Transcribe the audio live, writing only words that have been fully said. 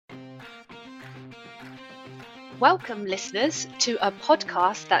Welcome, listeners, to a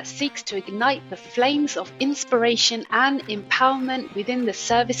podcast that seeks to ignite the flames of inspiration and empowerment within the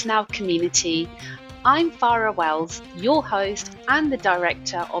ServiceNow community. I'm Farah Wells, your host and the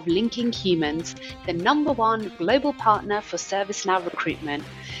director of Linking Humans, the #1 global partner for ServiceNow recruitment.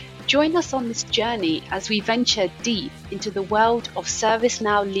 Join us on this journey as we venture deep into the world of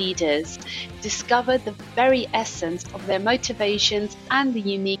ServiceNow leaders, discover the very essence of their motivations and the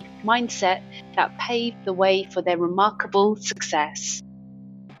unique mindset that paved the way for their remarkable success.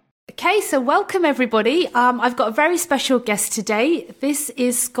 Okay, so welcome everybody. I've got a very special guest today. This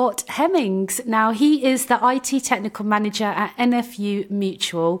is Scott Hemmings. Now, he is the IT Technical Manager at NFU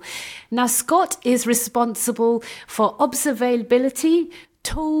Mutual. Now, Scott is responsible for observability,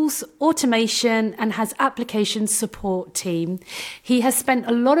 tools, automation, and has application support team. He has spent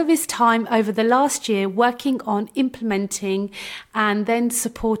a lot of his time over the last year working on implementing and then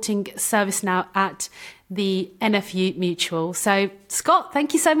supporting ServiceNow at the NFU Mutual. So, Scott,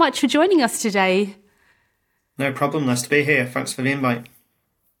 thank you so much for joining us today. No problem. Nice to be here. Thanks for the invite.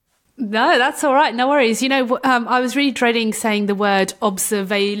 No, that's all right. No worries. You know, I was really dreading saying the word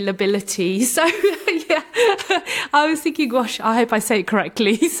observability. So, yeah, I was thinking, gosh, I hope I say it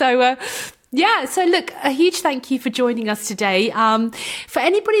correctly. So, so look, a huge thank you for joining us today. For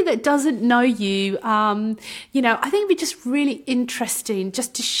anybody that doesn't know you, I think it'd be just really interesting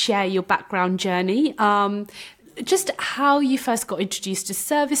just to share your background journey. Just how you first got introduced to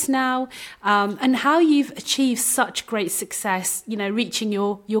ServiceNow, and how you've achieved such great success, reaching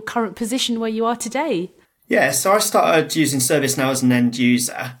your current position where you are today. Yeah, so I started using ServiceNow as an end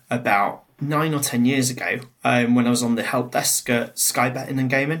user about 9 or 10 years ago, when I was on the help desk at Sky Betting and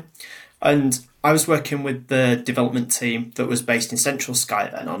Gaming. And I was working with the development team that was based in central Sky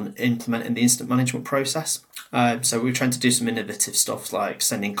then on implementing the incident management process. So we were trying to do some innovative stuff like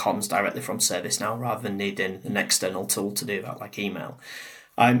sending comms directly from ServiceNow rather than needing an external tool to do that, like email.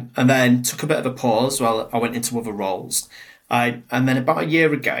 And then took a bit of a pause while I went into other roles. And then about a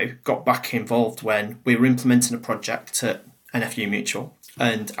year ago, got back involved when we were implementing a project at NFU Mutual.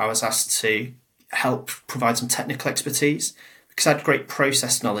 And I was asked to help provide some technical expertise. Because I had great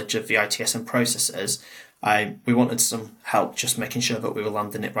process knowledge of the ITSM processes, we wanted some help just making sure that we were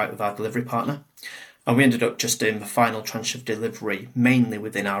landing it right with our delivery partner. And we ended up just doing the final tranche of delivery, mainly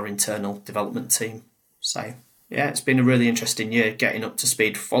within our internal development team. So, yeah, it's been a really interesting year getting up to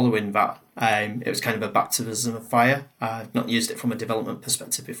speed following that. It was kind of a baptism of fire. I've not used it from a development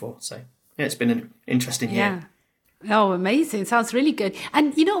perspective before. So, yeah, it's been an interesting year. Oh, amazing. Sounds really good.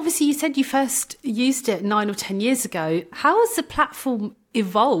 And, obviously you said you first used it 9 or 10 years ago. How has the platform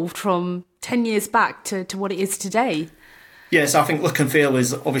evolved from 10 years back to what it is today? Yes, I think look and feel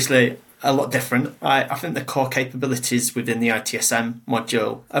is obviously a lot different. I think the core capabilities within the ITSM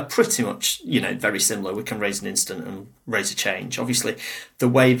module are pretty much, very similar. We can raise an incident and raise a change. Obviously, the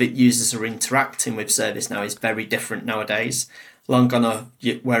way that users are interacting with ServiceNow is very different nowadays. Long gone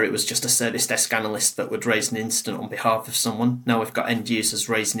where it was just a service desk analyst that would raise an incident on behalf of someone. Now we've got end users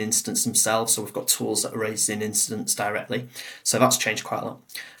raising incidents themselves, so we've got tools that are raising incidents directly. So that's changed quite a lot.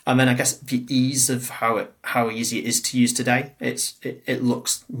 And then I guess the ease of how easy it is to use today, it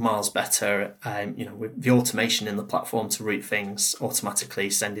looks miles better. With the automation in the platform to route things automatically,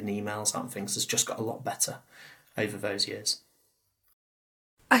 sending emails out and things has just got a lot better over those years.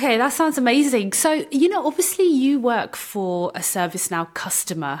 Okay, that sounds amazing. So, obviously you work for a ServiceNow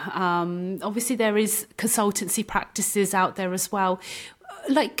customer. Obviously there is consultancy practices out there as well.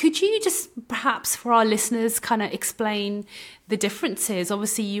 Could you just perhaps for our listeners kind of explain the differences?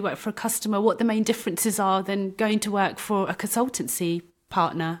 Obviously you work for a customer, what the main differences are than going to work for a consultancy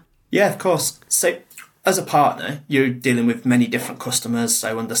partner? Yeah, of course. So as a partner, you're dealing with many different customers,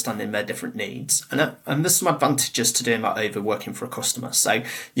 so understanding their different needs. And there's some advantages to doing that over working for a customer. So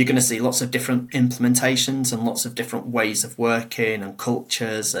you're going to see lots of different implementations and lots of different ways of working and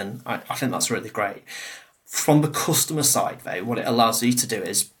cultures. And I think that's really great. From the customer side, though, what it allows you to do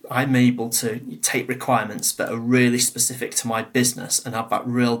is I'm able to take requirements that are really specific to my business and have that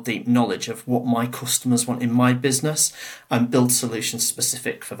real deep knowledge of what my customers want in my business and build solutions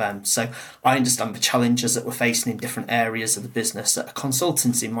specific for them. So I understand the challenges that we're facing in different areas of the business that a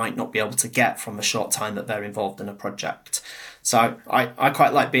consultancy might not be able to get from the short time that they're involved in a project. So I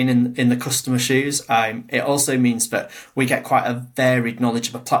quite like being in the customer shoes. It also means that we get quite a varied knowledge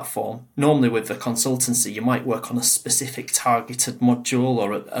of a platform. Normally with the consultancy, you might work on a specific targeted module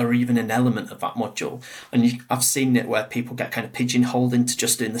or even an element of that module. And I've seen it where people get kind of pigeonholed into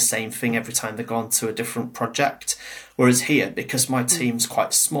just doing the same thing every time they go on to a different project. Whereas here, because my team's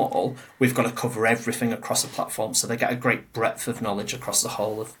quite small, we've got to cover everything across a platform. So they get a great breadth of knowledge across the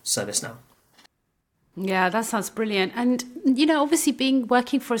whole of ServiceNow. Yeah, that sounds brilliant. And, obviously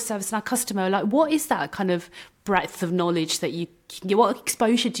working for a ServiceNow customer, like what is that kind of breadth of knowledge that you can get? What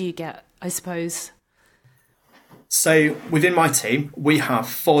exposure do you get, I suppose? So within my team, we have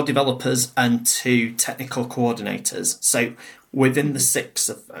 4 developers and 2 technical coordinators. So within the 6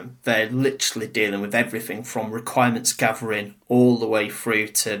 of them, they're literally dealing with everything from requirements gathering all the way through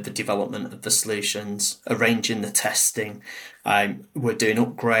to the development of the solutions, arranging the testing. We're doing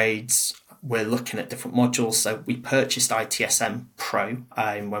upgrades. We're looking at different modules. So we purchased ITSM Pro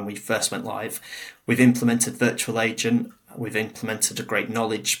when we first went live. We've implemented Virtual Agent. We've implemented a great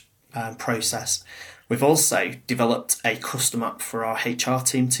knowledge process. We've also developed a custom app for our HR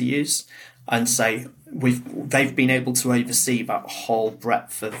team to use. And so they've been able to oversee that whole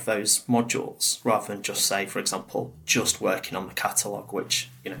breadth of those modules rather than just say, for example, just working on the catalogue, which,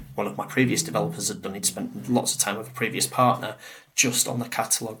 one of my previous developers had done. He'd spent lots of time with a previous partner just on the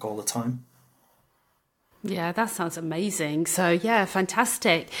catalogue all the time. Yeah, that sounds amazing. So, yeah,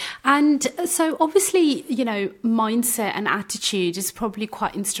 fantastic. And so obviously, mindset and attitude is probably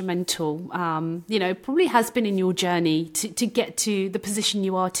quite instrumental, probably has been in your journey to get to the position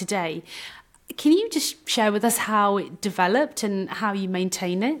you are today. Can you just share with us how it developed and how you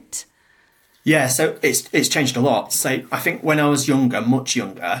maintain it? Yeah, so it's changed a lot. So I think when I was younger, much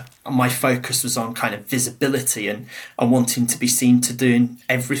younger, my focus was on kind of visibility and wanting to be seen to doing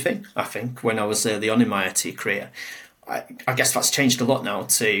everything, I think, when I was early on in my IT career. I guess that's changed a lot now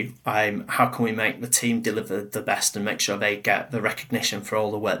to how can we make the team deliver the best and make sure they get the recognition for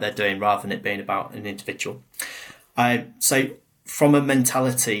all the work they're doing rather than it being about an individual. So from a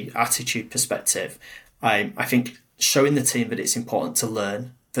mentality, attitude perspective, I think showing the team that it's important to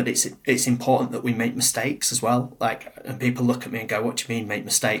learn, that it's important that we make mistakes as well. And people look at me and go, what do you mean make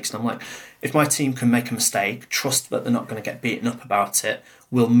mistakes? And I'm like, if my team can make a mistake, trust that they're not going to get beaten up about it,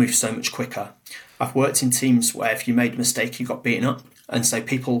 we'll move so much quicker. I've worked in teams where if you made a mistake, you got beaten up. And so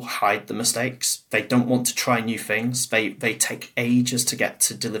people hide the mistakes. They don't want to try new things. They take ages to get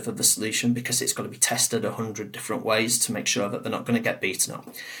to deliver the solution because it's got to be tested 100 different ways to make sure that they're not going to get beaten up.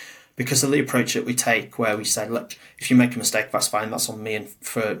 Because of the approach that we take, where we say, look, if you make a mistake, that's fine, that's on me, and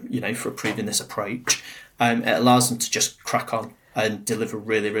for approving this approach, it allows them to just crack on and deliver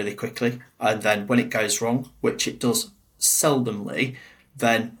really, really quickly. And then when it goes wrong, which it does seldomly,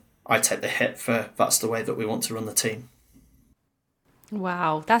 then I take the hit for that's the way that we want to run the team.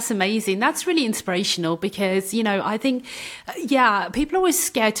 Wow, that's amazing. That's really inspirational because, I think, people are always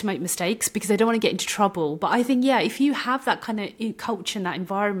scared to make mistakes because they don't want to get into trouble. But I think, if you have that kind of culture and that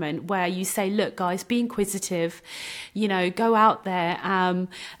environment where you say, look, guys, be inquisitive, go out there.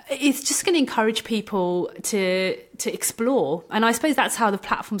 It's just going to encourage people to explore. And I suppose that's how the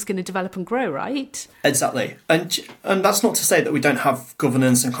platform's going to develop and grow, right? Exactly. And that's not to say that we don't have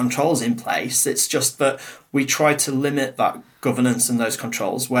governance and controls in place. It's just that we try to limit that governance and those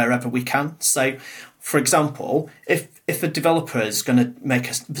controls wherever we can. So, for example, if a developer is going to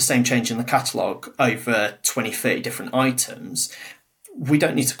make the same change in the catalogue over 20, 30 different items, we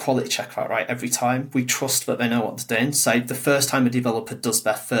don't need to quality check that right every time. We trust that they know what they're doing. So the first time a developer does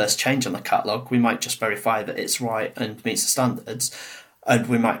their first change on the catalogue, we might just verify that it's right and meets the standards. And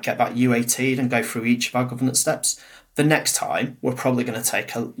we might get that UAT'd and go through each of our governance steps. The next time, we're probably going to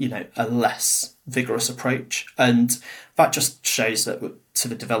take a less vigorous approach. And that just shows that to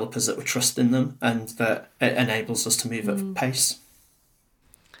the developers that we're trusting them and that it enables us to move at pace.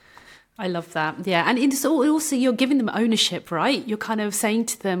 I love that. Yeah. And it's also you're giving them ownership, right? You're kind of saying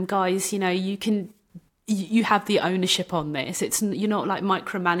to them, guys, you have the ownership on this. You're not like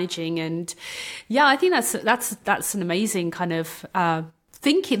micromanaging. And I think that's an amazing kind of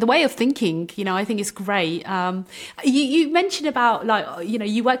thinking, the way of thinking, I think is great. You mentioned about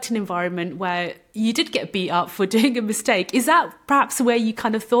you worked in an environment where you did get beat up for doing a mistake. Is that perhaps where you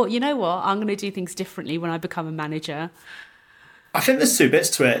kind of thought, I'm going to do things differently when I become a manager? I think there's 2 bits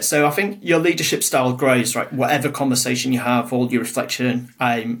to it. So I think your leadership style grows, right? Whatever conversation you have, all your reflection,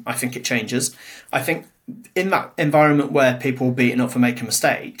 I think it changes. I think in that environment where people were beaten up for making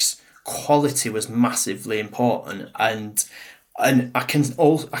mistakes, quality was massively important. And I can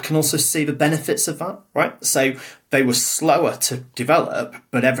also see the benefits of that, right? So they were slower to develop,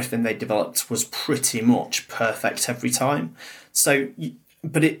 but everything they developed was pretty much perfect every time. So,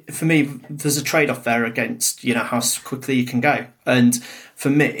 for me, there's a trade-off there against, how quickly you can go. And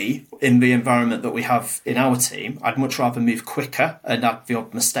for me, in the environment that we have in our team, I'd much rather move quicker and have the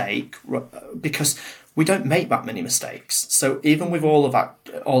odd mistake because we don't make that many mistakes. So even with all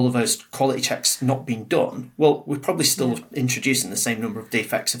of those quality checks not being done, well, we're probably still introducing the same number of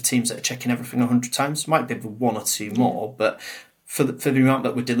defects of teams that are checking everything 100 times. Might be 1 or 2 more, but for the amount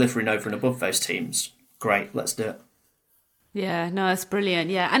that we're delivering over and above those teams, great, let's do it. Yeah, no, that's brilliant.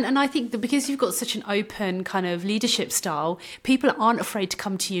 Yeah. And I think that because you've got such an open kind of leadership style, people aren't afraid to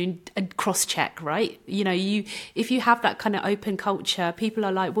come to you and cross check, right? You know, if you have that kind of open culture, people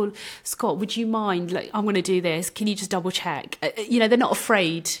are like, well, Scott, would you mind? Like, I'm going to do this. Can you just double check? You know, they're not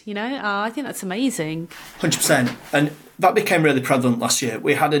afraid, you know? I think that's amazing. 100%. And that became really prevalent last year.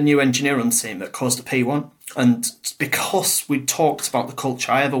 We had a new engineer on the team that caused a P1. And because we talked about the culture,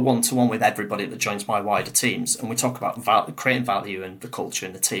 I have a one-to-one with everybody that joins my wider teams, and we talk about creating value and the culture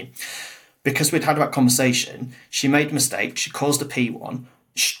in the team. Because we'd had that conversation, she made a mistake, she caused a P1,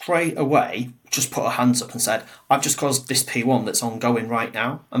 straight away just put her hands up and said, I've just caused this P1 that's ongoing right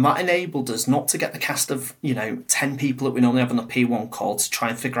now. And that enabled us not to get the cast of, 10 people that we normally have on a P1 call to try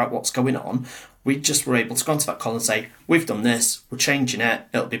and figure out what's going on. We just were able to go onto that call and say, we've done this, we're changing it,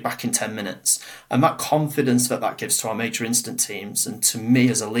 it'll be back in 10 minutes. And that confidence that gives to our major incident teams and to me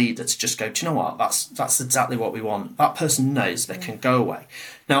as a leader to just go, do you know what, that's exactly what we want. That person knows they can go away.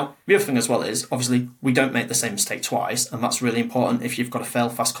 Now, the other thing as well is, obviously, we don't make the same mistake twice, and that's really important if you've got a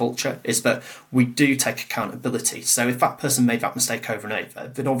fail-fast culture, is that we do take accountability. So if that person made that mistake over and over,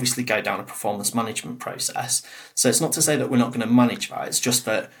 they'd obviously go down a performance management process. So it's not to say that we're not going to manage that, it's just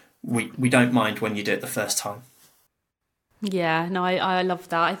that we don't mind when you do it the first time. Yeah, no, I love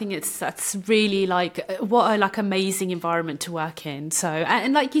that. I think that's really what a amazing environment to work in. So,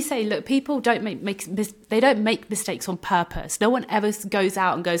 and like you say, look, people don't they don't make mistakes on purpose. No one ever goes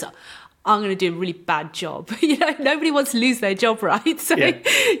out and goes, I'm going to do a really bad job. Nobody wants to lose their job, right? So, yeah.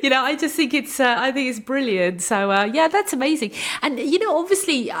 I just think I think it's brilliant. So, yeah, that's amazing. And,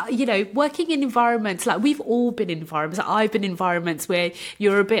 obviously, working in environments, like we've all been in environments. I've been in environments where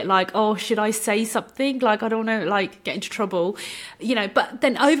you're a bit like, oh, should I say something? Like, I don't want to get into trouble, but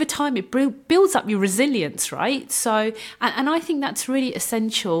then over time it builds up your resilience, right? So, and I think that's really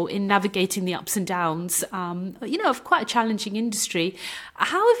essential in navigating the ups and downs, of quite a challenging industry.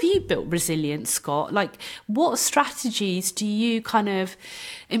 How have you built resilience, Scott? Like, what strategies do you kind of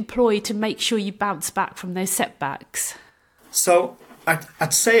employ to make sure you bounce back from those setbacks? So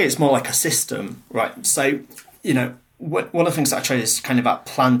I'd say it's more like a system, right? So, one of the things that I try is kind of that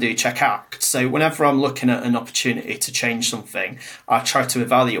plan, do, check, act. So whenever I'm looking at an opportunity to change something, I try to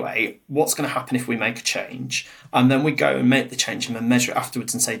evaluate what's going to happen if we make a change. And then we go and make the change and then measure it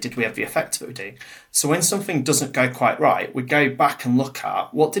afterwards and say, did we have the effect that we do? So when something doesn't go quite right, we go back and look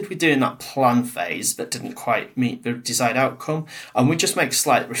at what did we do in that plan phase that didn't quite meet the desired outcome. And we just make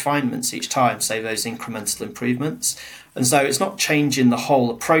slight refinements each time, say those incremental improvements. And so it's not changing the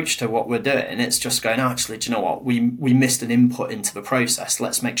whole approach to what we're doing. It's just going, actually, do you know what? We missed an input into the process.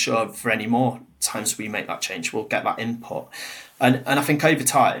 Let's make sure for any more times we make that change, we'll get that input. And I think over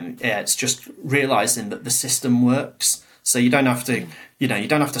time, it's just realizing that the system works. So you don't have to, you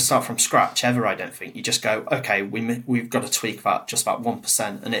don't have to start from scratch ever, I don't think. You just go, okay, we've got to tweak that just about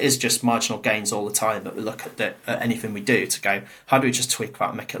 1%. And it is just marginal gains all the time that we look at anything we do to go, how do we just tweak that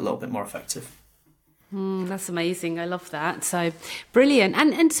and make it a little bit more effective? That's amazing. I love that. So brilliant.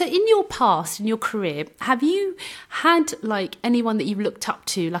 And so in your past, in your career, have you had anyone that you've looked up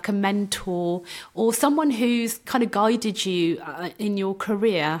to, like a mentor or someone who's kind of guided you in your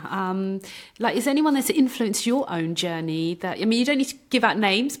career? Is there anyone that's influenced your own journey you don't need to give out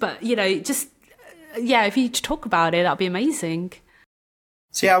names, but, if you talk about it, that'd be amazing.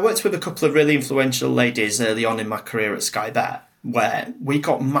 So I worked with a couple of really influential ladies early on in my career at Sky Bet, where we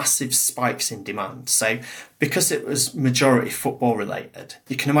got massive spikes in demand. So because it was majority football related,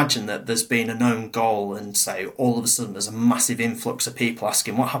 you can imagine that there's been a known goal and say all of a sudden there's a massive influx of people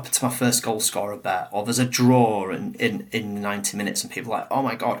asking what happened to my first goal scorer bet, or there's a draw in 90 minutes and people are like, oh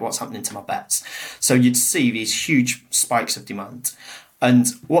my God, what's happening to my bets? So you'd see these huge spikes of demand. And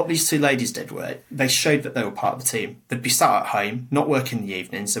what these two ladies did were they showed that they were part of the team. They'd be sat at home, not working in the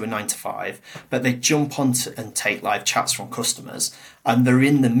evenings, they were 9 to 5, but they'd jump on and take live chats from customers. And they're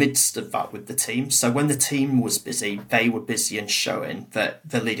in the midst of that with the team. So when the team was busy, they were busy and showing that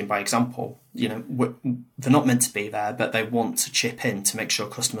they're leading by example. They're not meant to be there, but they want to chip in to make sure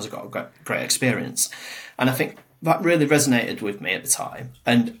customers have got a great experience. And I think that really resonated with me at the time.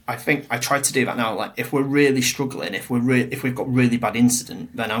 And I think I try to do that now. Like, if we're really struggling, if we've got really bad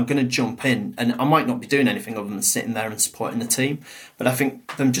incident, then I'm going to jump in, and I might not be doing anything other than sitting there and supporting the team. But I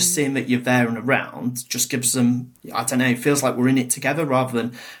think them just seeing that you're there and around just gives them, I don't know, it feels like we're in it together rather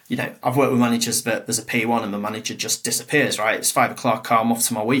than, I've worked with managers that there's a P1 and the manager just disappears, right? It's 5 o'clock, I'm off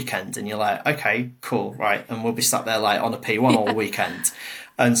to my weekend. And you're like, okay, cool, right? And we'll be sat there on a P1 all weekend.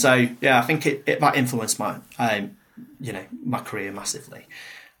 And so, I think that influenced my, my career massively.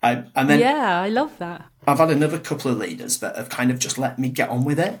 And then, I love that. I've had another couple of leaders that have kind of just let me get on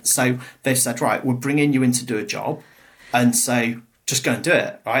with it. So they've said, right, we're bringing you in to do a job. And so just go and do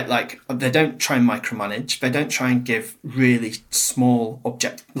it, right? Like, they don't try and micromanage. They don't try and give really small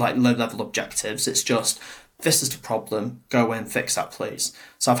low-level objectives. It's just, this is the problem, go away and fix that, please.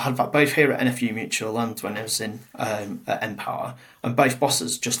 So I've had that both here at NFU Mutual and when I was in at Empower, and both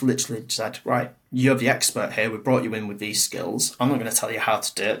bosses just literally said, right, you're the expert here, we brought you in with these skills. I'm not going to tell you how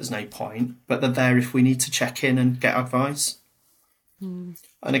to do it, there's no point, but they're there if we need to check in and get advice. And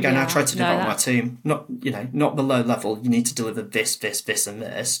again, I try to do that with my team. Not the low level, you need to deliver this, and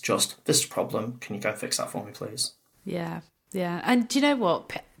this. Just, this problem, can you go fix that for me, please? Yeah. And do you know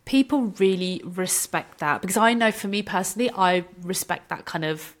what? People really respect that, because I know for me personally, I respect that kind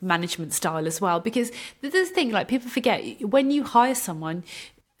of management style as well. Because there's the thing, like, people forget, when you hire someone,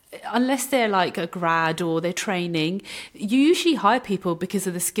 unless they're like a grad or they're training, you usually hire people because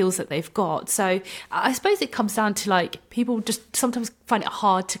of the skills that they've got. So I suppose it comes down to, like, people just sometimes find it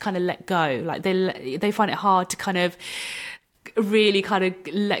hard to kind of let go. Like, they find it hard to kind of really kind of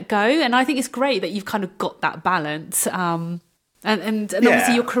let go. And I think it's great that you've kind of got that balance. And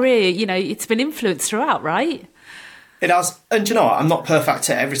obviously your career, it's been influenced throughout, right? It has. And you know what? I'm not perfect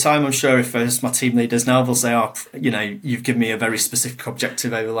at it every time. I'm sure if there's my team leaders now, they'll say, you've given me a very specific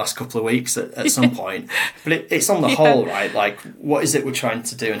objective over the last couple of weeks at some point. But it's on the whole, right? Like, what is it we're trying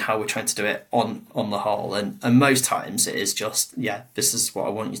to do and how we're trying to do it on the whole? And most times it is just, this is what I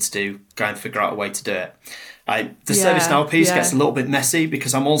want you to do. Go and figure out a way to do it. The ServiceNow piece gets a little bit messy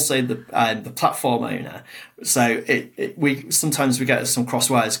because I'm also the platform owner. So we sometimes get some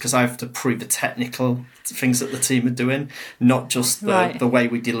crosswires because I have to prove the technical things that the team are doing, not just the way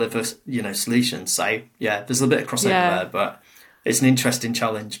we deliver, solutions. So there's a bit of crossover there, but it's an interesting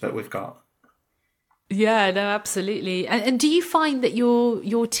challenge that we've got. Yeah, no, absolutely. And do you find that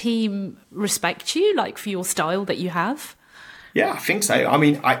your team respect you, like, for your style that you have? Yeah, I think so. I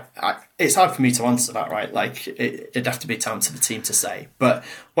mean, I it's hard for me to answer that, right? Like, it'd have to be down to the team to say. But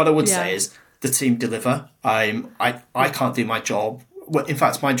what I would say is the team deliver. I can't do my job. Well, in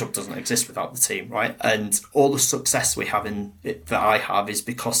fact, my job doesn't exist without the team, right? And all the success we have that I have is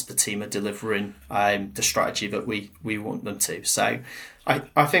because the team are delivering the strategy that we want them to. So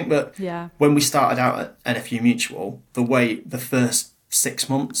I think that when we started out at NFU Mutual, the first 6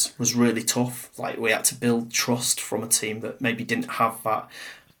 months was really tough. Like, we had to build trust from a team that maybe didn't have that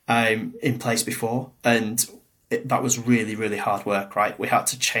in place before, and that was really, really hard work, right? We had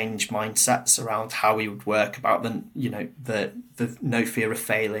to change mindsets around how we would work about the no fear of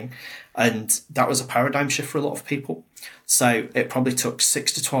failing, and that was a paradigm shift for a lot of people. So it probably took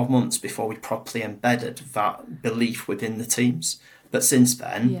 6 to 12 months before we properly embedded that belief within the teams. But since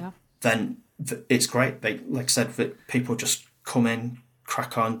then, it's great. Like I said, that people just come in,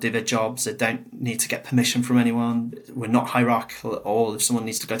 crack on, do their jobs. They don't need to get permission from anyone. We're not hierarchical at all. If someone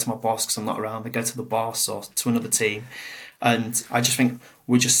needs to go to my boss because I'm not around, they go to the boss or to another team. And I just think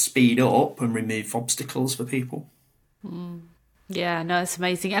we just speed up and remove obstacles for people. Yeah, no, it's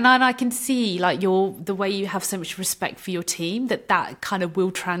amazing. And I can see, like, the way you have so much respect for your team, that kind of will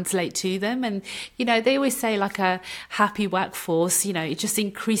translate to them. And, they always say, like, a happy workforce, it just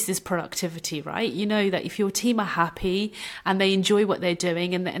increases productivity, right? That if your team are happy and they enjoy what they're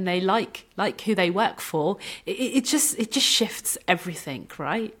doing and they like who they work for, it just shifts everything,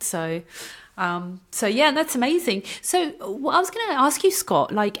 right? So that's amazing. So I was going to ask you,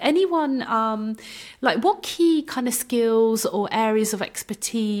 Scott, like, anyone, like, what key kind of skills or areas of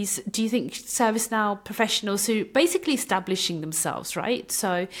expertise do you think ServiceNow professionals who basically establishing themselves, right?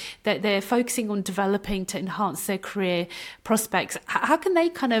 So that they're focusing on developing to enhance their career prospects. How can they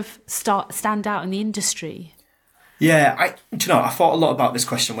kind of stand out in the industry? Yeah, I thought a lot about this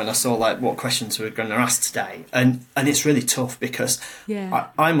question when I saw, like, what questions we were going to ask today, and it's really tough because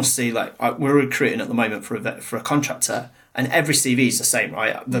I must see, like, we're recruiting at the moment for a contractor, and every CV is the same,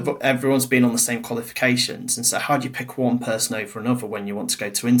 right? Everyone's been on the same qualifications, and so how do you pick one person over another when you want to go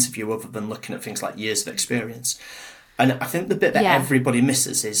to interview, other than looking at things like years of experience? And I think the bit that everybody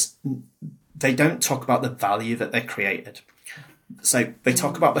misses is they don't talk about the value that they created. So they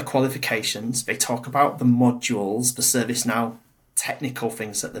talk about the qualifications, they talk about the modules, the ServiceNow technical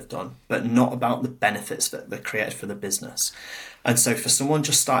things that they've done, but not about the benefits that they've created for the business. And so for someone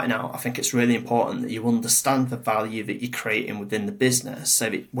just starting out, I think it's really important that you understand the value that you're creating within the business,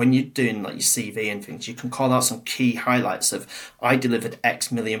 so that when you're doing, like, your CV and things, you can call out some key highlights of, I delivered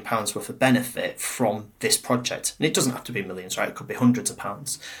X million pounds worth of benefit from this project. And it doesn't have to be millions, right? It could be hundreds of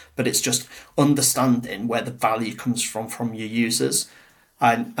pounds, but it's just understanding where the value comes from your users.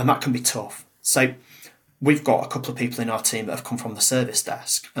 And that can be tough. So we've got a couple of people in our team that have come from the service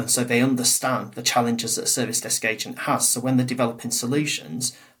desk, and so they understand the challenges that a service desk agent has. So when they're developing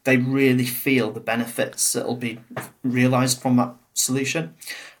solutions, they really feel the benefits that will be realised from that solution.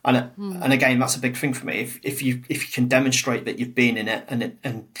 And again, that's a big thing for me. If you can demonstrate that you've been in it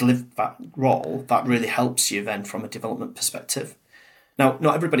and delivered that role, that really helps you then from a development perspective. Now,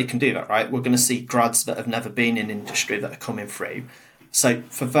 not everybody can do that, right? We're going to see grads that have never been in industry that are coming through. So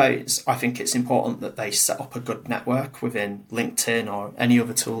for those, I think it's important that they set up a good network within LinkedIn or any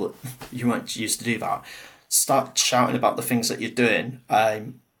other tool that you might use to do that. Start shouting about the things that you're doing.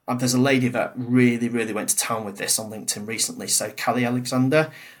 And there's a lady that really, really went to town with this on LinkedIn recently. So Callie Alexander,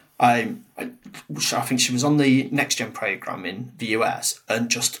 I think she was on the Next Gen program in the US and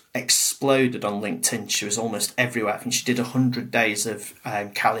just exploded on LinkedIn. She was almost everywhere. I think she did 100 days of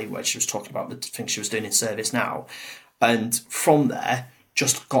Callie, where she was talking about the things she was doing in ServiceNow. And from there,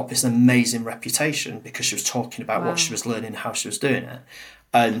 just got this amazing reputation because she was talking about what she was learning, how she was doing it.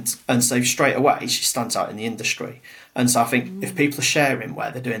 And so straight away, she stands out in the industry. And so I think if people are sharing where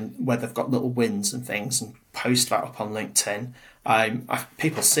they've got little wins and things and post that up on LinkedIn,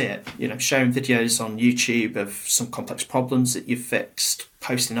 people see it, sharing videos on YouTube of some complex problems that you've fixed,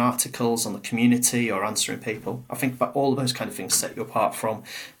 posting articles on the community or answering people. I think that all of those kind of things set you apart from,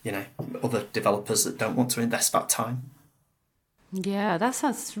 other developers that don't want to invest that time. Yeah, that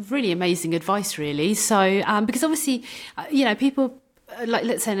sounds really amazing advice, really. So, because obviously, people, like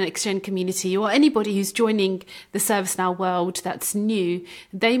let's say an Next Gen community or anybody who's joining the ServiceNow world that's new,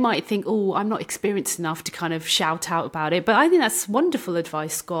 they might think, oh, I'm not experienced enough to kind of shout out about it. But I think that's wonderful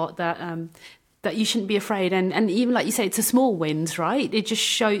advice, Scott, that you shouldn't be afraid. And even like you say, it's a small wins, right? It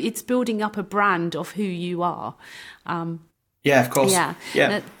just it's building up a brand of who you are. Yeah, of course.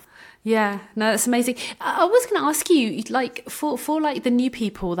 Yeah. Yeah, no, that's amazing. I was going to ask you, like, for like the new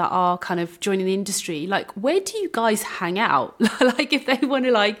people that are kind of joining the industry, like, where do you guys hang out? Like, if they want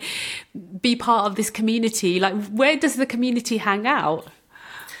to like be part of this community, like, where does the community hang out?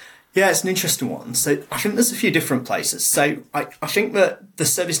 Yeah, it's an interesting one. So I think there's a few different places. So I think that the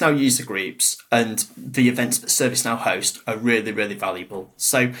ServiceNow user groups and the events that ServiceNow host are really, really valuable.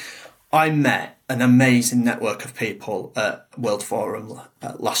 So I met an amazing network of people at World Forum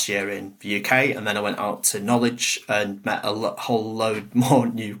last year in the UK, and then I went out to Knowledge and met a whole load more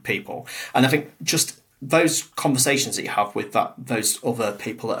new people. And I think just those conversations that you have with those other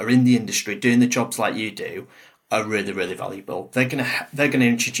people that are in the industry doing the jobs like you do are really, really valuable. They're gonna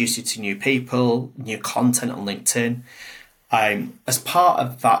introduce you to new people, new content on LinkedIn. As part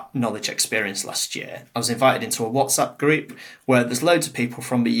of that knowledge experience last year, I was invited into a WhatsApp group where there's loads of people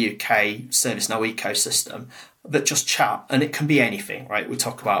from the UK ServiceNow ecosystem that just chat, and it can be anything, right? We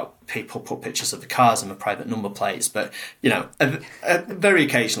talk about people put pictures of the cars and the private number plates, but very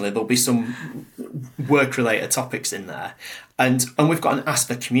occasionally there'll be some work-related topics in there, and we've got an Ask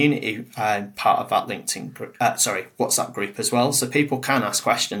the Community part of that WhatsApp group as well, so people can ask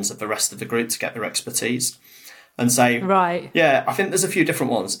questions of the rest of the group to get their expertise. And say, right, yeah, I think there's a few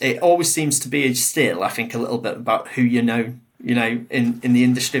different ones. It always seems to be still, I think, a little bit about who in the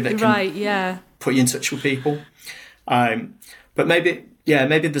industry that can put you in touch with people. But maybe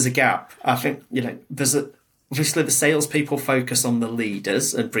there's a gap. I think, obviously the salespeople focus on the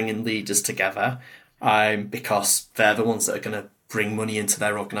leaders and bringing leaders together because they're the ones that are going to bring money into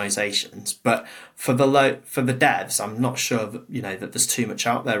their organisations. But for the devs, I'm not sure that there's too much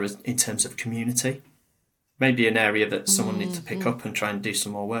out there in terms of community. Maybe an area that someone needs to pick up and try and do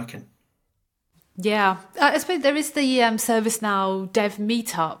some more work in. Yeah, I suppose there is the ServiceNow dev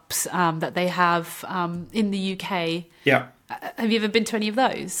meetups that they have in the UK. Yeah. Have you ever been to any of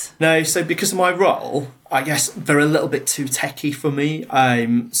those? No, so because of my role, I guess they're a little bit too techie for me.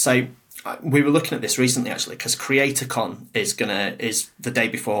 So we were looking at this recently, actually, because CreatorCon is the day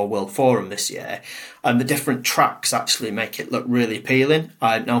before World Forum this year, and the different tracks actually make it look really appealing.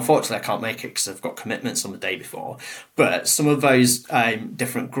 Now, unfortunately, I can't make it because I've got commitments on the day before, but some of those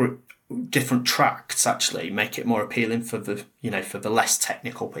different tracks actually make it more appealing for the less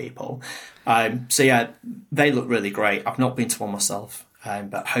technical people. So yeah, they look really great. I've not been to one myself,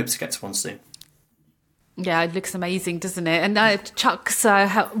 but hope to get to one soon. Yeah, it looks amazing, doesn't it? And Chuck's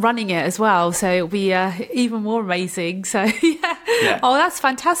running it as well, so it'll be even more amazing. So yeah. Oh, that's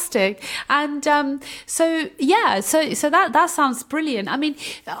fantastic. And so that sounds brilliant. I mean,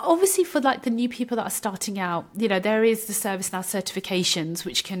 obviously for like the new people that are starting out, there is the ServiceNow certifications,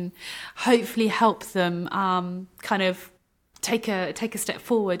 which can hopefully help them kind of take a step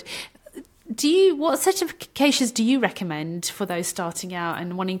forward. What certifications do you recommend for those starting out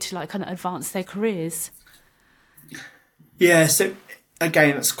and wanting to like kind of advance their careers? Yeah, so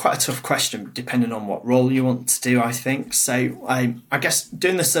again, it's quite a tough question depending on what role you want to do, I think. So I guess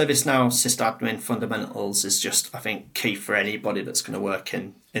doing the ServiceNow sysadmin fundamentals is just, I think, key for anybody that's going to work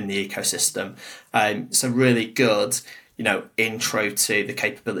in the ecosystem. So really good, intro to the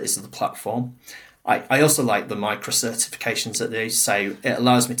capabilities of the platform. I also like the micro certifications that they do. So it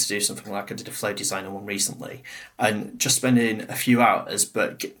allows me to do something like I did a flow designer one recently, and just spending a few hours,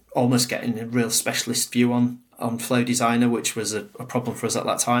 but almost getting a real specialist view on Flow Designer, which was a problem for us at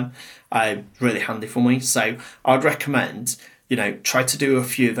that time. Really handy for me. So I'd recommend, try to do a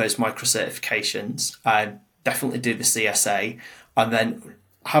few of those micro certifications. Definitely do the CSA, and then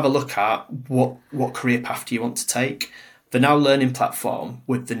have a look at what career path do you want to take. The Now Learning platform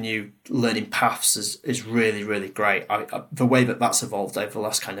with the new learning paths is really, really great. The way that's evolved over the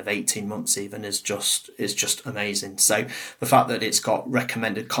last kind of 18 months even is just amazing. So the fact that it's got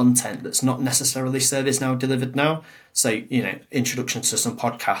recommended content that's not necessarily ServiceNow delivered now. So, introduction to some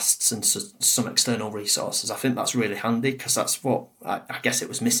podcasts and some external resources. I think that's really handy because that's what I guess it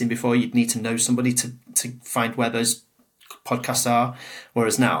was missing before. You'd need to know somebody to find where those podcasts are,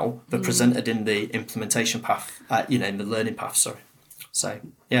 whereas now they're presented in the implementation path, in the learning path, sorry. So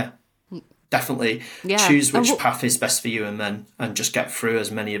definitely choose which path is best for you and just get through as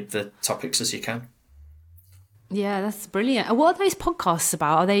many of the topics as you can. Yeah, that's brilliant. And what are those podcasts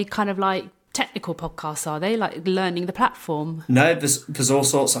about? Are they kind of like technical podcasts? Are they like learning the platform? No, there's all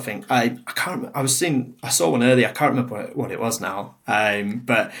sorts. I think I can't remember. I saw one earlier. I can't remember what it was now.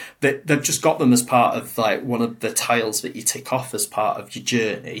 But they've just got them as part of like one of the tiles that you tick off as part of your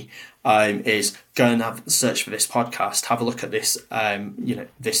journey. Is go and search for this podcast. Have a look at this.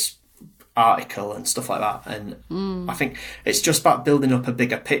 This article and stuff like that. And I think it's just about building up a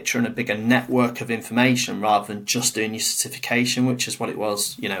bigger picture and a bigger network of information rather than just doing your certification, which is what it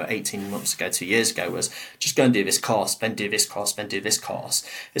was, 18 months ago, 2 years ago, was just go and do this course, then do this course, then do this course.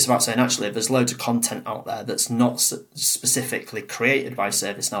 It's about saying, actually, there's loads of content out there that's not specifically created by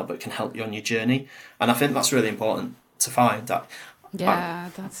ServiceNow, but can help you on your journey. And I think that's really important to find that.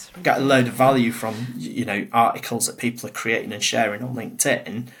 That's really get a load of value from, articles that people are creating and sharing on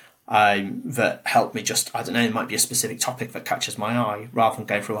LinkedIn. That help me just, I don't know, it might be a specific topic that catches my eye rather than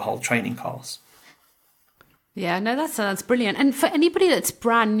going through a whole training course. Yeah, no, that's brilliant. And for anybody that's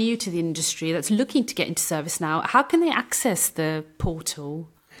brand new to the industry, that's looking to get into ServiceNow, how can they access the portal?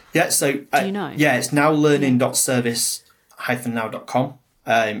 Yeah, so do you know? Yeah, it's nowlearning.service-now.com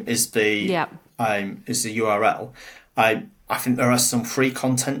is the URL. I think there are some free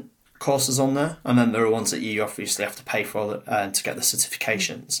content courses on there, and then there are ones that you obviously have to pay for to get the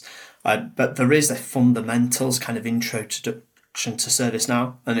certifications. But there is a fundamentals kind of introduction to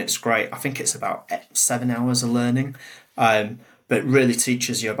ServiceNow, and it's great. I think it's about 7 hours of learning, but it really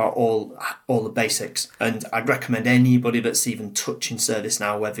teaches you about all the basics. And I'd recommend anybody that's even touching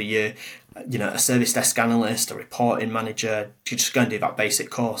ServiceNow, whether you're a service desk analyst, a reporting manager, to just go and do that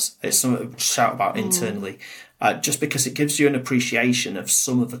basic course. It's something to shout about internally. Just because it gives you an appreciation of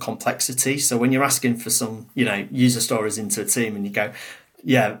some of the complexity. So when you're asking for some, user stories into a team and you go,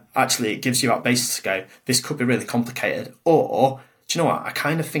 yeah, actually it gives you that basis to go, this could be really complicated. Or, do you know what, I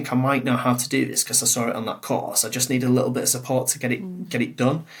kind of think I might know how to do this because I saw it on that course. I just need a little bit of support to get it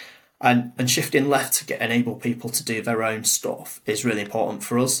done. And shifting left to enable people to do their own stuff is really important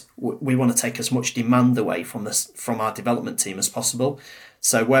for us. We want to take as much demand away from our development team as possible.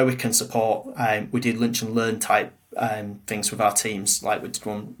 So where we can support, we do lunch and learn type things with our teams, like we did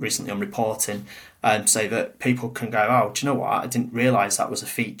one recently on reporting, so that people can go, oh, do you know what? I didn't realise that was a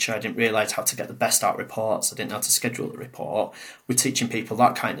feature. I didn't realise how to get the best out reports. I didn't know how to schedule the report. We're teaching people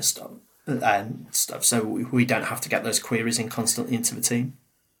that kind of stuff, so we don't have to get those queries in constantly into the team.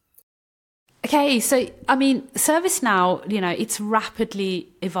 Okay, so I mean, ServiceNow, it's rapidly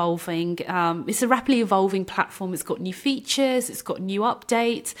evolving. It's a rapidly evolving platform. It's got new features. It's got new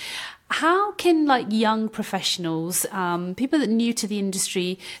updates. How can young professionals, people that are new to the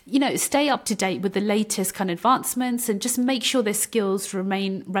industry, stay up to date with the latest kind of advancements and just make sure their skills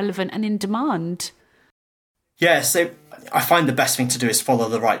remain relevant and in demand? Yeah, so I find the best thing to do is follow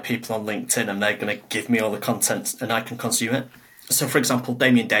the right people on LinkedIn, and they're going to give me all the content and I can consume it. So, for example,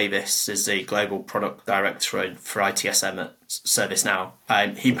 Damien Davis is the Global Product Director for ITSM at ServiceNow.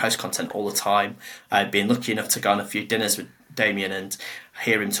 He posts content all the time. I've been lucky enough to go on a few dinners with Damien and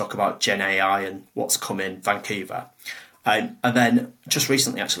hear him talk about Gen AI and what's come in Vancouver. And then just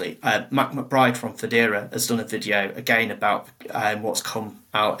recently, actually, Matt McBride from Federa has done a video again about what's come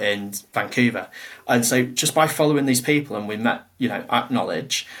out in Vancouver. And so just by following these people, and we met,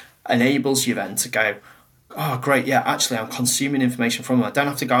 acknowledge, enables you then to go, oh, great, yeah, actually, I'm consuming information from them. I don't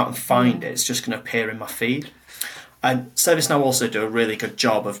have to go out and find it. It's just going to appear in my feed. And ServiceNow also do a really good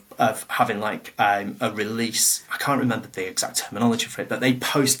job of having like a release. I can't remember the exact terminology for it, but they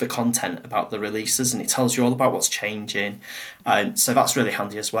post the content about the releases and it tells you all about what's changing. So that's really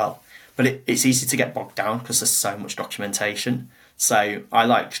handy as well. But it's easy to get bogged down because there's so much documentation. So I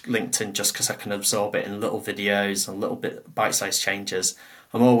like LinkedIn just because I can absorb it in little videos and little bit bite-sized changes.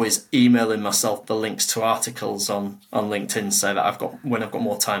 I'm always emailing myself the links to articles on LinkedIn so that when I've got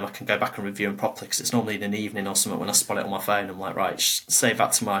more time, I can go back and review them properly because it's normally in an evening or something when I spot it on my phone. I'm like, right, save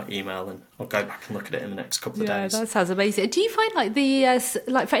that to my email and I'll go back and look at it in the next couple of days. Yeah, that sounds amazing. Do you find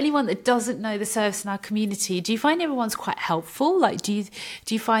like for anyone that doesn't know the ServiceNow community, do you find everyone's quite helpful? Like, do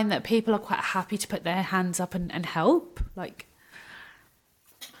you find that people are quite happy to put their hands up and help? Like,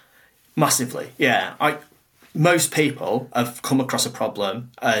 massively, yeah. Most people have come across a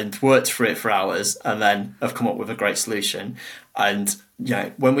problem and worked through it for hours and then have come up with a great solution. And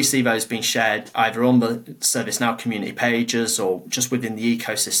when we see those being shared either on the ServiceNow community pages or just within the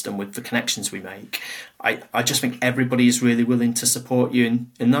ecosystem with the connections we make, I just think everybody is really willing to support you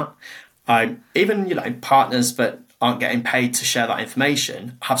in that. Even partners that aren't getting paid to share that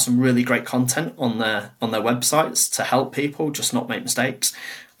information have some really great content on their websites to help people just not make mistakes.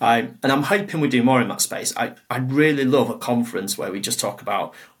 And I'm hoping we do more in that space. I'd really love a conference where we just talk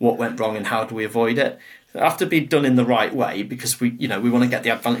about what went wrong and how do we avoid it. It have to be done in the right way because we want to get the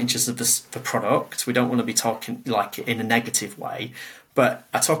advantages of the product. We don't want to be talking like in a negative way. But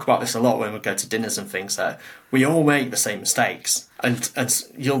I talk about this a lot when we go to dinners and things that we all make the same mistakes. And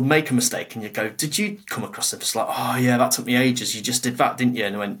you'll make a mistake and you go, did you come across it? It's like, oh yeah, that took me ages. You just did that, didn't you?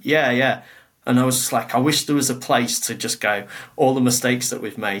 And I went, yeah. And I was just like, I wish there was a place to just go all the mistakes that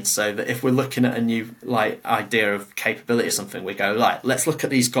we've made so that if we're looking at a new idea of capability or something, we go, let's look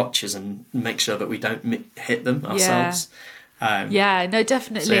at these gotchas and make sure that we don't hit them ourselves. No,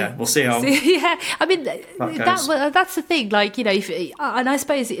 definitely. So yeah, we'll see how. Yeah, I mean that's the thing. Like and I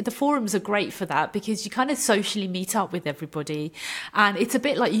suppose the forums are great for that because you kind of socially meet up with everybody, and it's a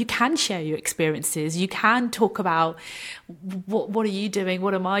bit like you can share your experiences. You can talk about what are you doing,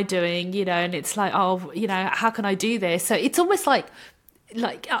 what am I doing, and it's like how can I do this? So it's almost like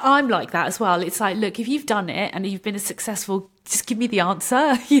I'm like that as well. It's like, look, if you've done it and you've been successful, just give me the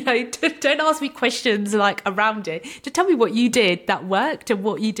answer. Don't ask me questions like around it. Just tell me what you did that worked and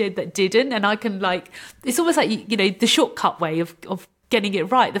what you did that didn't, and I can it's almost like the shortcut way of getting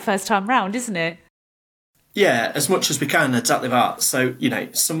it right the first time round, isn't it? Yeah, as much as we can, exactly that. So,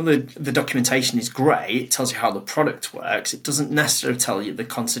 some of the documentation is great. It tells you how the product works. It doesn't necessarily tell you the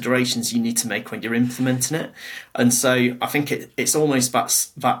considerations you need to make when you're implementing it. And so I think it's almost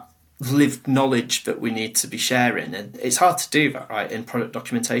that lived knowledge that we need to be sharing. And it's hard to do that, right, in product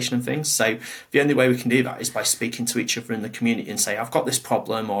documentation and things. So the only way we can do that is by speaking to each other in the community and say, I've got this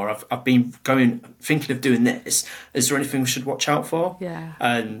problem, or I've been thinking of doing this. Is there anything we should watch out for? Yeah.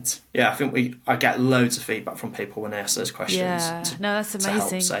 And I think I get loads of feedback from people when they ask those questions. Yeah, that's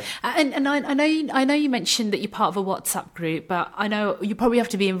amazing. Help, so. And I know you mentioned that you're part of a WhatsApp group, but I know you probably have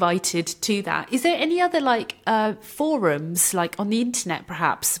to be invited to that. Is there any other forums on the internet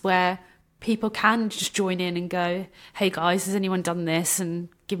perhaps where people can just join in and go, hey guys, has anyone done this, and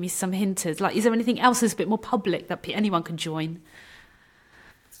give me some hinters? Is there anything else that's a bit more public that anyone can join?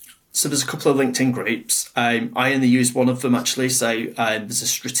 So there's a couple of LinkedIn groups. I only use one of them actually. So there's a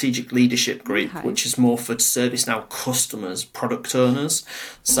strategic leadership group, which is more for ServiceNow customers, product owners.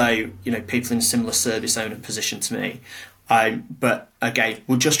 So, people in a similar service owner position to me. But again,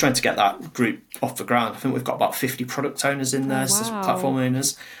 we're just trying to get that group off the ground. I think we've got about 50 product owners in there, so platform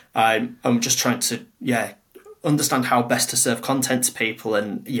owners. I'm just trying to, understand how best to serve content to people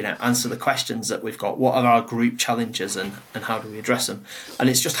and, answer the questions that we've got. What are our group challenges and how do we address them? And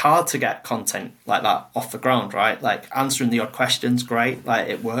it's just hard to get content like that off the ground, right? Answering the odd questions, great,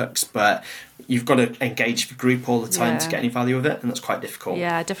 it works, but you've got to engage the group all the time to get any value of it, and that's quite difficult.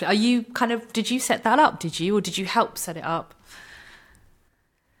 Yeah, definitely. Are you did you set that up, or did you help set it up?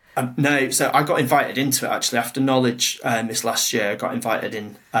 No, so I got invited into it actually after Knowledge this last year. I got invited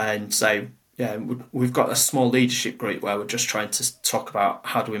in, and so we've got a small leadership group where we're just trying to talk about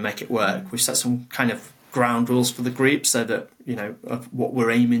how do we make it work. We've set some kind of ground rules for the group so that of what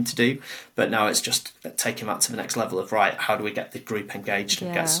we're aiming to do, but now it's just taking that to the next level of how do we get the group engaged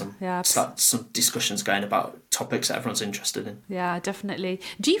and start some discussions going about topics that everyone's interested in. Yeah, definitely.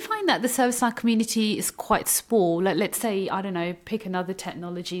 Do you find that the ServiceNow community is quite small? Let's say, I don't know, pick another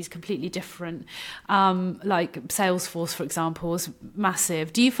technology is completely different, like Salesforce, for example, is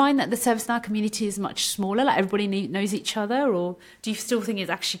massive. Do you find that the ServiceNow community is much smaller, everybody knows each other, or do you still think it's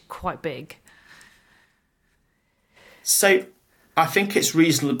actually quite big? So I think it's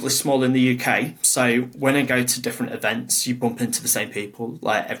reasonably small in the UK. So when I go to different events, you bump into the same people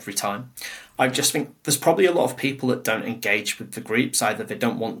like every time. I just think there's probably a lot of people that don't engage with the groups. Either they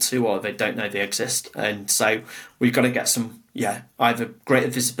don't want to or they don't know they exist. And so we've got to get some, either greater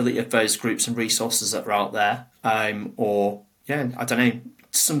visibility of those groups and resources that are out there, or, I don't know,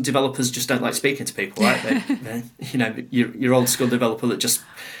 some developers just don't like speaking to people, right? Your old school developer that just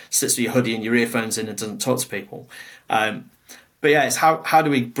sits with your hoodie and your earphones in and doesn't talk to people. But yeah, it's how do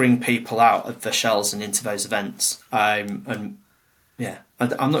we bring people out of their shells and into those events? I'm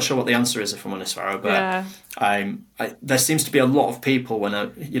not sure what the answer is, if I'm honest, Farah, but there seems to be a lot of people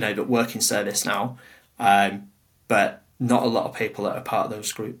that work in ServiceNow, but not a lot of people that are part of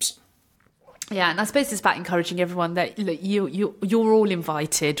those groups. Yeah, and I suppose it's about encouraging everyone that you're all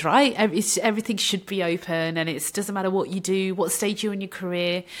invited, right? Everything should be open, and it doesn't matter what you do, what stage you're in your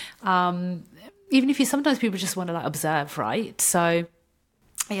career. Even if sometimes people just want to observe, right? So,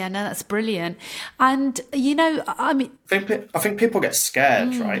 that's brilliant. And I think people get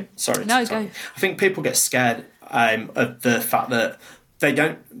scared, right? Sorry. No, go. I think people get scared of the fact that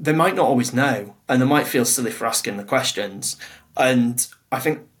they might not always know, and they might feel silly for asking the questions. And I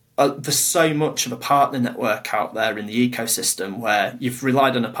think there's so much of a partner network out there in the ecosystem where you've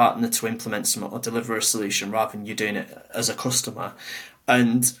relied on a partner to implement something or deliver a solution rather than you doing it as a customer.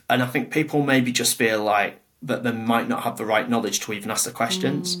 And I think people maybe just feel like that they might not have the right knowledge to even ask the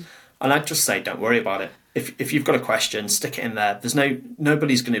questions. And I'd just say, don't worry about it. If you've got a question, stick it in there. There's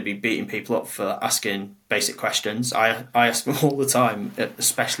nobody's going to be beating people up for asking basic questions. I ask them all the time,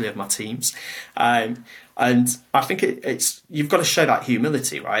 especially of my teams. And I think it's you've got to show that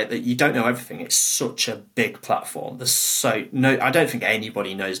humility, right? That you don't know everything. It's such a big platform. I don't think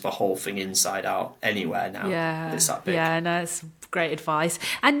anybody knows the whole thing inside out anywhere now. Yeah, it's that big. Yeah, no, it's great advice.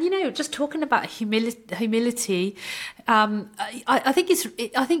 And just talking about humility, I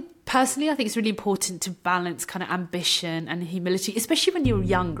think personally, it's really important to balance kind of ambition and humility, especially when you're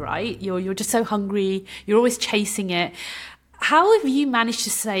young, right? You're just so hungry. You're always chasing it. How have you managed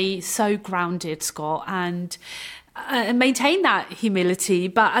to stay so grounded, Scott, and maintain that humility,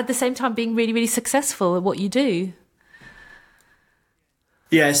 but at the same time being really, really successful at what you do?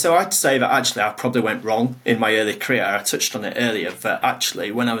 Yeah, so I'd say that actually I probably went wrong in my early career. I touched on it earlier, but actually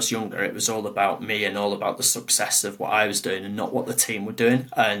when I was younger, it was all about me and all about the success of what I was doing and not what the team were doing.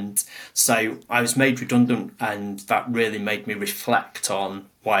 And so I was made redundant, and that really made me reflect on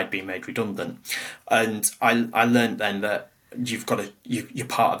why I'd been made redundant. And I learned then that you're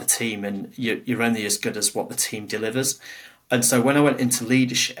part of a team, and you're only as good as what the team delivers. And so when I went into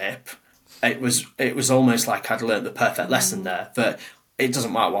leadership, it was almost like I'd learned the perfect lesson there, that it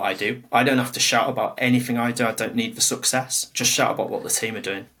doesn't matter what I do. I don't have to shout about anything I do. I don't need the success. Just shout about what the team are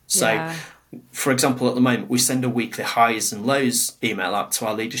doing. So, for example, at the moment, we send a weekly highs and lows email out to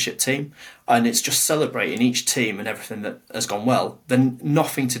our leadership team, and it's just celebrating each team and everything that has gone well. Then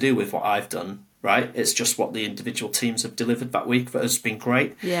nothing to do with what I've done, right? It's just what the individual teams have delivered that week that has been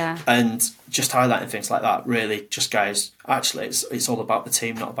great. Yeah. And just highlighting things like that really just goes, actually, it's all about the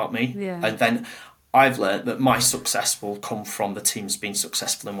team, not about me. Yeah. And then I've learned that my success will come from the teams being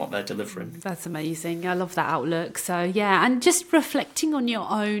successful in what they're delivering. That's amazing. I love that outlook. So yeah, and just reflecting on your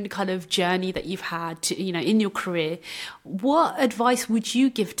own kind of journey that you've had to, in your career, what advice would you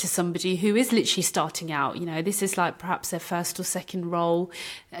give to somebody who is literally starting out? This is like perhaps their first or second role.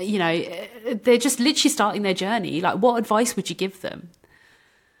 They're just literally starting their journey. Like, what advice would you give them?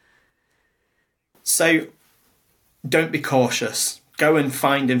 So don't be cautious. Go and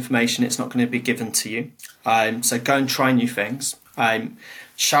find information. It's not going to be given to you. So go and try new things.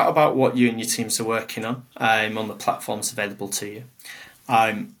 Shout about what you and your teams are working on the platforms available to you.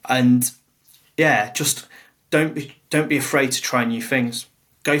 Just don't be afraid to try new things.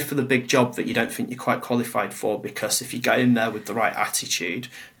 Go for the big job that you don't think you're quite qualified for, because if you get in there with the right attitude,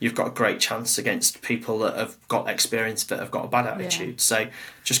 you've got a great chance against people that have got experience that have got a bad attitude. Yeah. So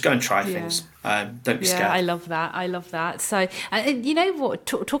just go and try things. Don't be scared. I love that. So, and you know what,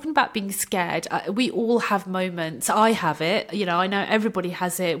 talking about being scared, we all have moments. I have it, I know everybody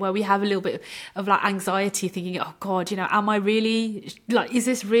has it, where we have a little bit of like anxiety, thinking, oh God, am I really, like, is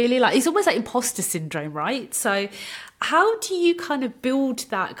this really, like, it's almost like imposter syndrome, right? So how do you kind of build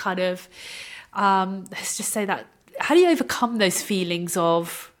that kind of, let's just say that, how do you overcome those feelings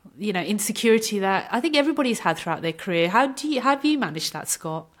of, insecurity that I think everybody's had throughout their career? How have you managed that,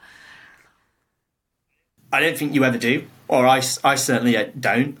 Scott? I don't think you ever do, or I certainly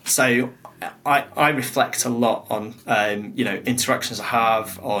don't. So I reflect a lot on interactions I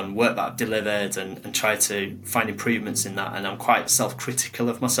have, on work that I've delivered, and try to find improvements in that. And I'm quite self-critical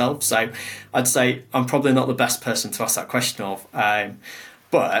of myself, so I'd say I'm probably not the best person to ask that question of.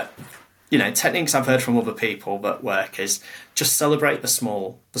 But techniques I've heard from other people that work is just celebrate the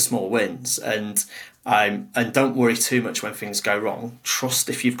small wins, and don't worry too much when things go wrong. Trust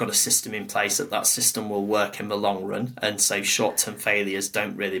if you've got a system in place that system will work in the long run, and so short-term failures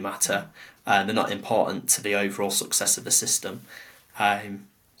don't really matter, and they're not important to the overall success of the system.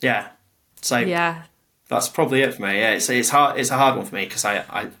 That's probably it for me. Yeah, it's hard. It's a hard one for me because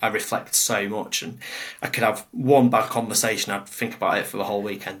I reflect so much, and I could have one bad conversation. I'd think about it for the whole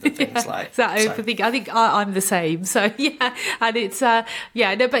weekend and things like that. Overthink. I think I'm the same. So yeah, and it's but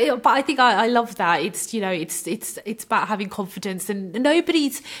I think I love that. It's it's about having confidence, and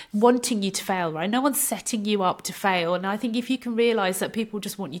nobody's wanting you to fail, right? No one's setting you up to fail. And I think if you can realise that people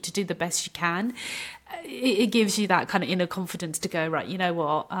just want you to do the best you can, it gives you that kind of inner confidence to go, right, you know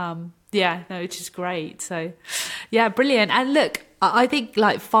what, which is great. So yeah, brilliant. And look, I think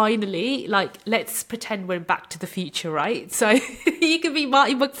finally, let's pretend we're in Back to the Future, right? So you could be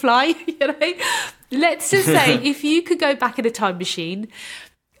Marty McFly, let's just say if you could go back in a time machine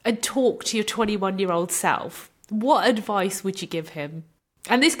and talk to your 21-year-old self, what advice would you give him?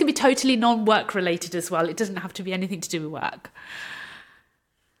 And this can be totally non-work related as well. It doesn't have to be anything to do with work.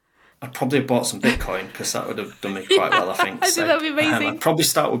 I'd probably have bought some Bitcoin because that would have done me quite well, I think. I think that would be amazing. I'd probably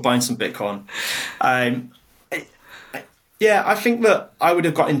start with buying some Bitcoin. I think that I would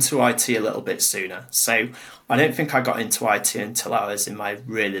have got into IT a little bit sooner. So I don't think I got into IT until I was in my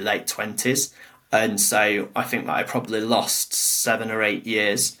really late 20s. And so I think that I probably lost 7 or 8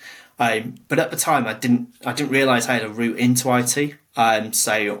 years. But at the time, I didn't realise I had a route into IT.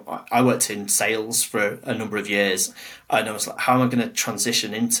 So I worked in sales for a number of years, and I was like, how am I going to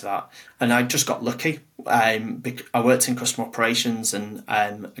transition into that? And I just got lucky. I worked in customer operations, and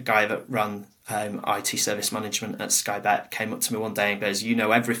a guy that ran IT service management at Sky Bet came up to me one day and goes, you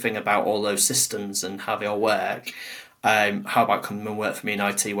know everything about all those systems and how they all work. How about coming and work for me in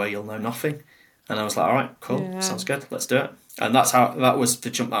IT where you'll know nothing? And I was like, all right, cool, sounds good, let's do it. And that was the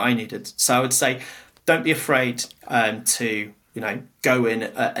jump that I needed. So I would say, don't be afraid to go in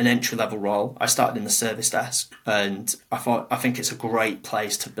at an entry-level role. I started in the service desk, and I think it's a great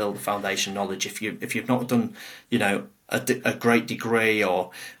place to build foundation knowledge. If you've not done, a great degree,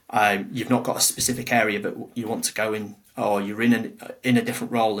 or you've not got a specific area that you want to go in, or you're in a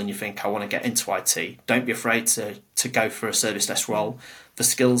different role and you think I want to get into IT, don't be afraid to go for a service desk role.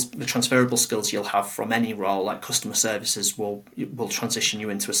 The transferable skills you'll have from any role, like customer services, will transition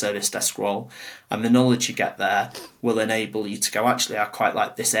you into a service desk role, and the knowledge you get there will enable you to go, actually, I quite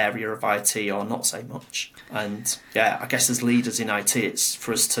like this area of IT, or not so much. And I guess as leaders in IT, it's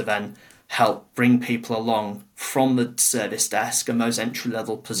for us to then help bring people along from the service desk and those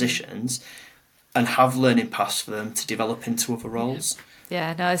entry-level positions and have learning paths for them to develop into other roles.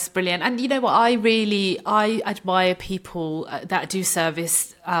 Yeah, no, it's brilliant. And you know what, I admire people that do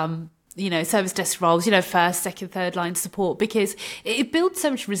service desk roles, first, second, third line support, because it builds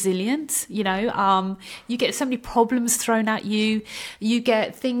so much resilience. You get so many problems thrown at you. You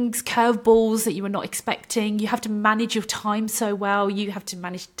get curveballs that you were not expecting. You have to manage your time so well. You have to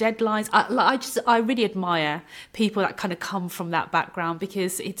manage deadlines. I really admire people that kind of come from that background,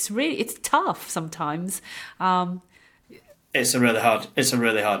 because it's tough sometimes. It's a really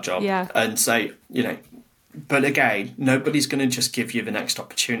hard job. Yeah. And so, but again, nobody's going to just give you the next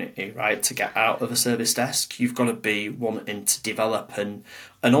opportunity, right, to get out of a service desk. You've got to be wanting to develop and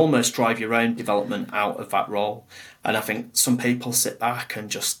almost drive your own development out of that role. And I think some people sit back and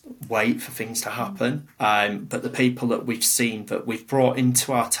just wait for things to happen. But the people that we've seen, that we've brought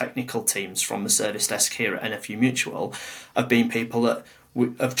into our technical teams from the service desk here at NFU Mutual, have been people that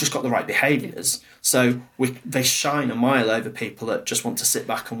have just got the right behaviours. So they shine a mile over people that just want to sit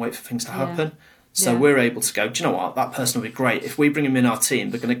back and wait for things to happen. So we're able to go, do you know what, that person will be great. If we bring them in our team,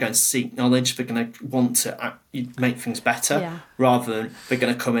 they're going to go and seek knowledge. They're going to want to make things better, rather than they're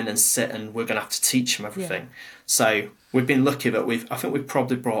going to come in and sit and we're going to have to teach them everything. So we've been lucky that I think we've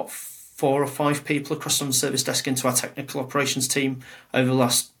probably brought 4 or 5 people across from the service desk into our technical operations team over the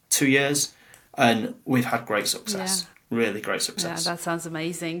last 2 years, and we've had great success. Really great success. Yeah, that sounds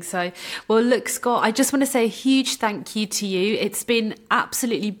amazing. So, well, look, Scott, I just want to say a huge thank you to you. It's been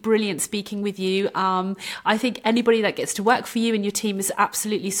absolutely brilliant speaking with you. I think anybody that gets to work for you and your team is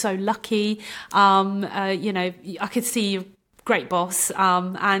absolutely so lucky. I could see you, great boss.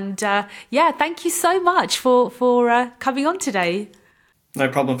 Thank you so much for coming on today. No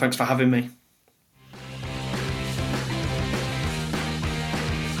problem. Thanks for having me.